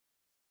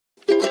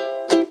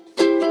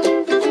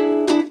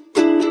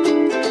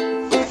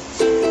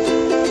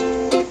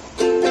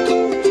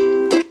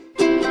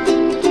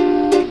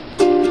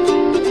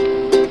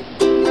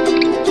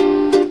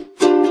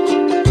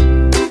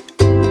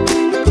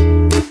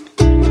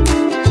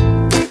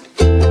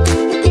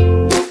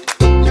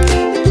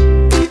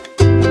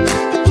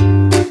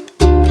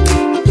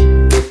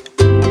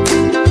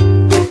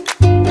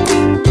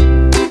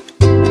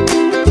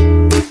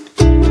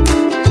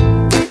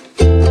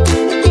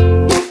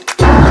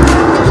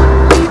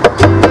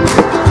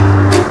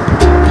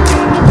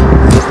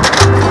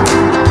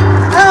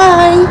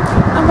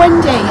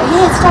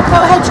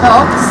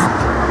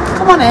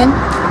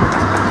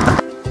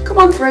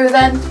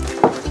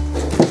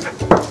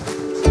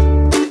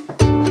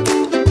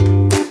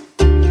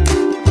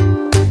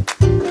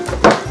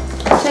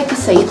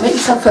seat, make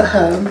yourself at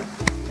home.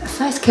 I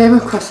first came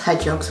across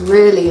hedgehogs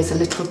really as a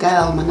little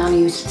girl. My nanny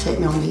used to take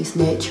me on these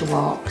nature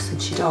walks,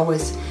 and she'd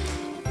always,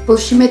 well,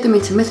 she made them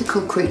into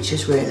mythical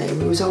creatures really.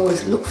 We was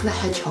always, look for the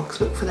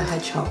hedgehogs, look for the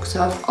hedgehogs.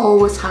 So I've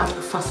always had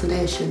a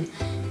fascination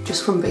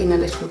just from being a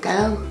little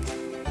girl.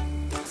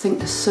 I think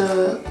they're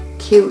so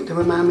cute, they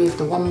remind me of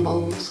the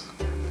wombles.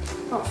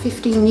 About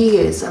 15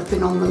 years I've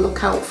been on the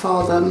lookout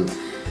for them,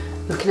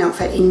 looking out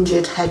for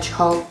injured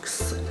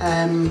hedgehogs.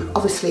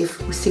 Obviously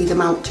if we see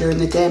them out during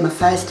the day. My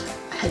first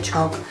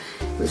hedgehog,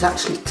 it was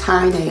actually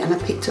tiny, and I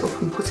picked it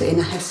up and put it in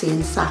a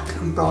hessian sack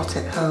and brought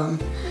it home.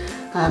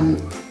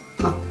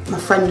 My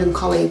friend and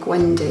colleague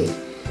Wendy,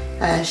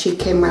 she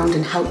came round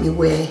and helped me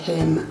weigh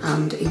him,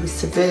 and he was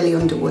severely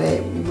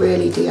underweight,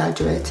 really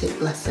dehydrated,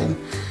 bless him.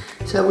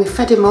 So we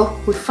fed him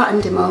up, we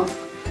fattened him up,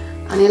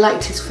 and he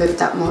liked his food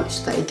that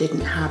much that he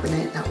didn't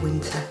hibernate that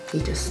winter. He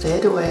just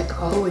stayed awake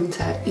all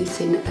winter,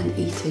 eating and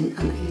eating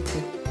and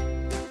eating.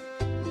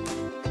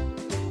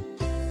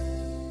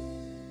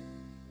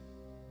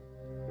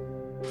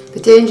 The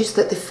dangers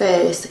that they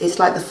face is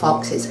like the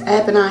fox, it's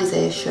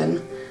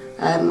urbanisation.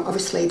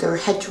 Obviously there are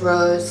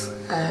hedgerows,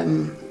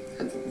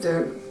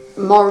 the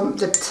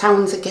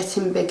towns are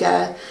getting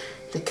bigger,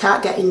 they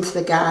can't get into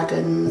the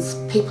gardens.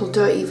 People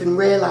don't even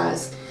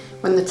realise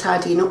when they're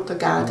tidying up the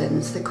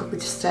gardens they could be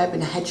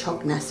disturbing a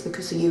hedgehog nest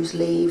because they use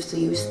leaves, they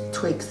use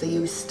twigs, they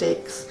use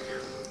sticks,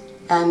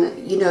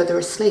 and you know they're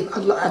asleep.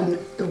 And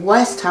the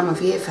worst time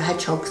of year for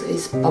hedgehogs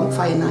is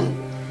bonfire night,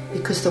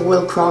 because they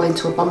will crawl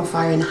into a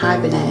bonfire and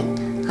hibernate,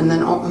 and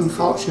then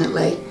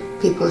unfortunately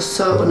people are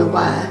so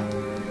unaware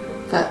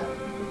that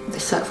they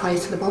set fire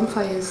to the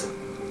bonfires.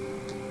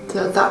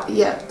 So that,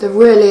 yeah, they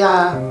really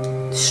are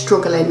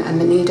struggling and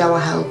they need our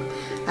help.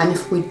 And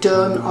if we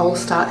don't all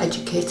start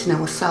educating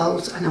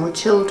ourselves and our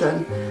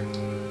children,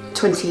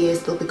 20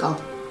 years they'll be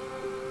gone.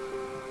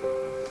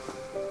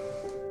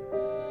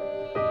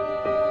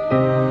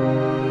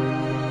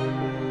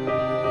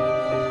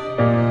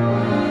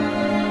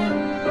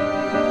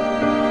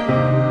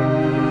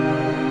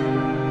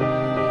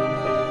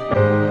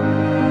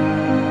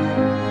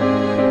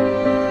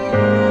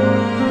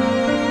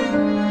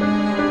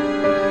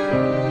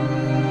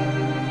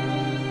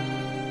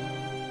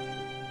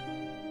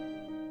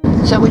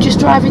 So we're just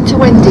driving to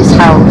Wendy's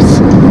house.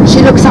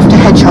 She looks after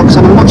hedgehogs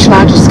on a much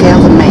larger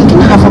scale than me, can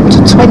have up to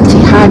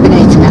 20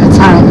 hibernating at a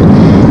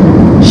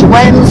time. She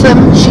worms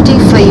them, she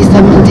defleas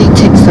them and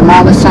deticks them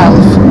all herself.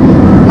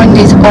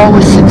 Wendy's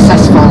always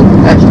successful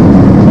at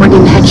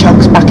bringing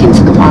hedgehogs back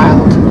into the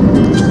wild.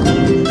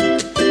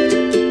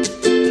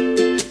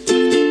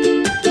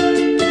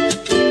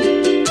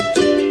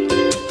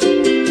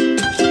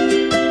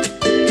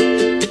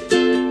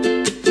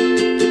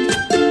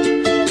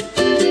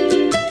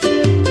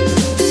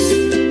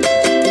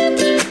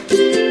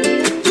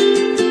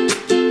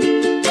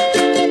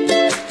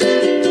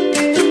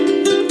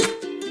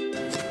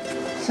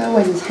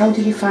 How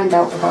did you find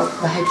out about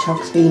the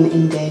hedgehogs being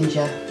in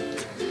danger?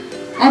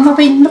 I've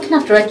been looking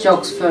after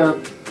hedgehogs for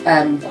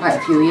quite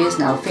a few years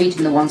now,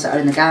 feeding the ones that are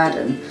in the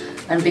garden,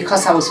 and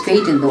because I was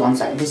feeding the ones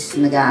that are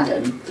visiting the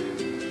garden,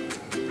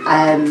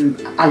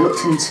 I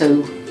looked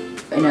into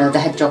the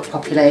hedgehog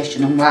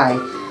population and why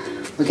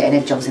we're getting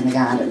hedgehogs in the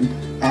garden,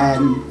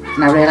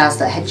 and I realised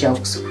that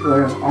hedgehogs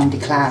were on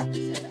decline.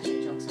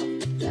 Hedgehogs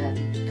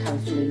carry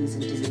fleas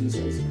and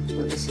diseases,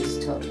 but this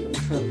is totally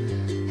untrue.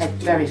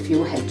 Very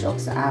few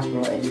hedgehogs that I've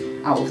brought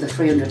in, out of the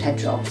 300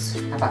 hedgehogs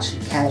I've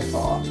actually cared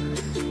for,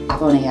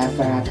 I've only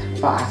ever had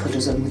about half a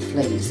dozen with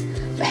fleas.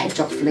 The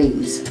hedgehog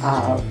fleas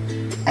are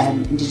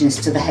indigenous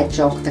to the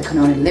hedgehog. They can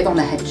only live on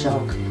the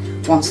hedgehog.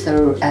 Once they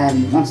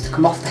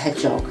come off the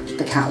hedgehog,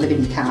 they can't live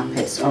in your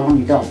carpets or on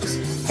your dogs.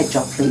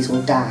 Hedgehog fleas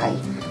will die.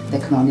 They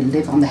can only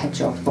live on the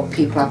hedgehog, but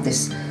people have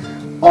this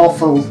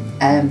awful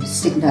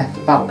stigma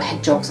about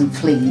hedgehogs and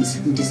fleas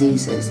and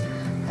diseases,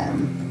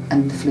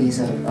 and the fleas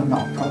are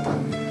not a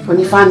problem. When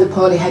you find the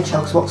poorly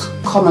hedgehogs, what's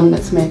common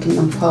that's making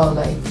them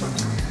poorly?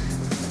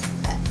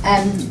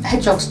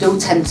 Hedgehogs do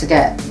tend to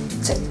get,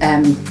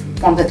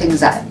 one of the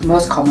things that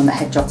most common that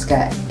hedgehogs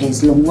get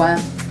is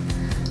lungworm,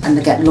 and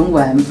they get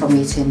lungworm from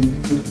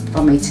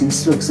eating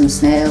slugs and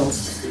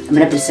snails. I mean,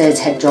 everybody says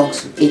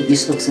hedgehogs eat your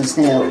slugs and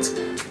snails.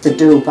 They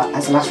do, but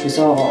as a last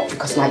resort,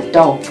 because like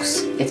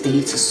dogs, if they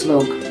eat a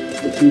slug,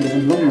 it can give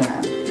them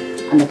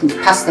lungworm, and they can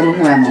pass the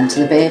lungworm on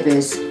to the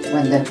babies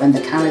when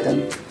they carry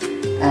them.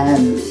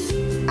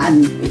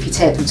 And if you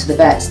take them to the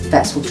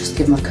vets will just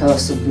give them a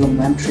course of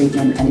lungworm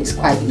treatment, and it's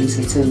quite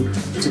easy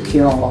to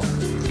cure.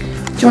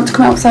 Do you want to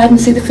come outside and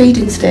see the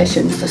feeding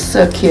stations? They're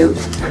so cute.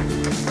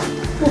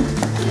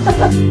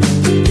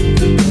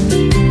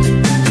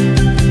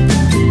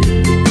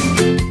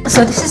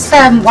 So this is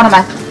one of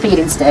my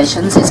feeding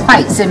stations. It's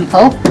quite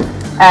simple.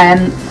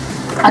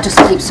 I just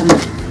keep some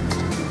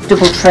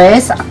double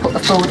trays that I put the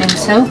food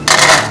into.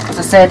 As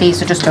I say,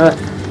 these are just a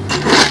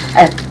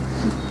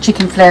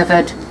chicken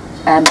flavoured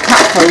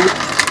cat food.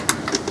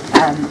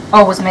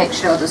 Always make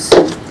sure there's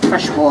some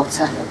fresh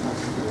water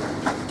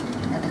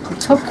in a little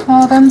tub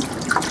for them.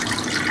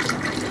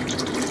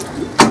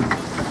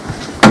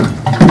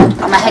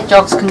 my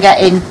hedgehogs can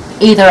get in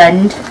either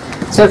end.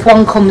 So if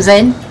one comes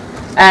in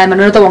and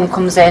another one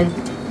comes in,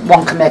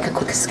 one can make a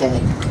quick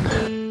escape.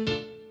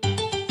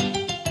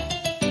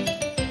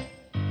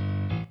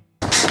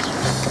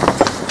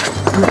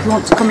 And if you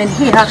want to come in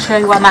here, I'll show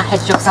you where my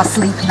hedgehogs are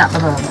sleeping at the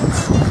moment.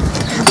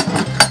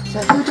 So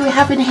who do we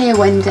have in here,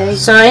 Wendy?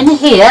 So in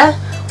here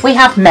we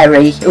have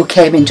Mary, who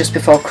came in just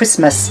before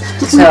Christmas.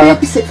 Did we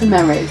babysit for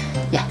Mary?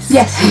 Yes.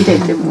 Yes, we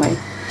did, didn't we?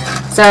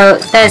 So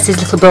there's his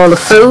little bowl of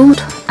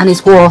food and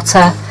his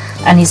water,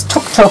 and he's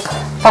tucked up,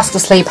 fast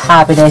asleep,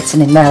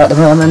 hibernating in there at the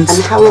moment.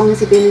 And how long has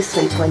he been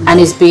asleep, Wendy? And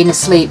he's been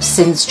asleep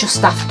since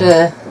just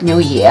after New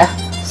Year,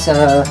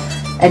 so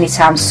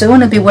anytime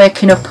soon he'll be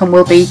waking up and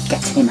we'll be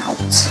getting him out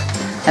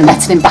and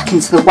letting him back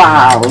into the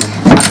wild.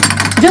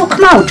 They don't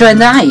come out during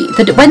the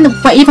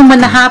night. Even when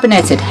they're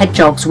hibernated,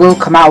 hedgehogs will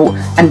come out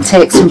and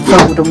take some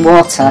food and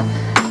water.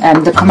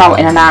 They come out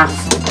in an half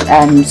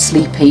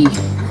sleepy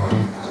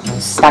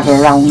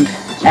stagger around.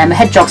 A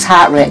hedgehog's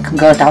heart rate can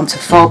go down to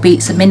 4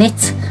 beats a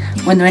minute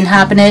when they're in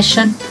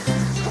hibernation,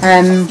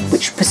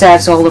 which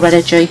preserves all their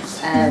energy.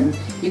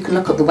 You can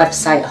look up the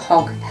website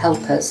Hog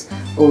Helpers,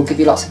 it will give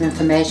you lots of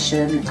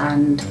information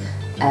and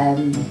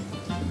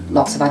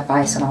lots of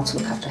advice on how to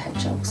look after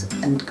hedgehogs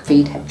and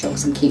feed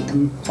hedgehogs and keep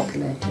them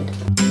populated.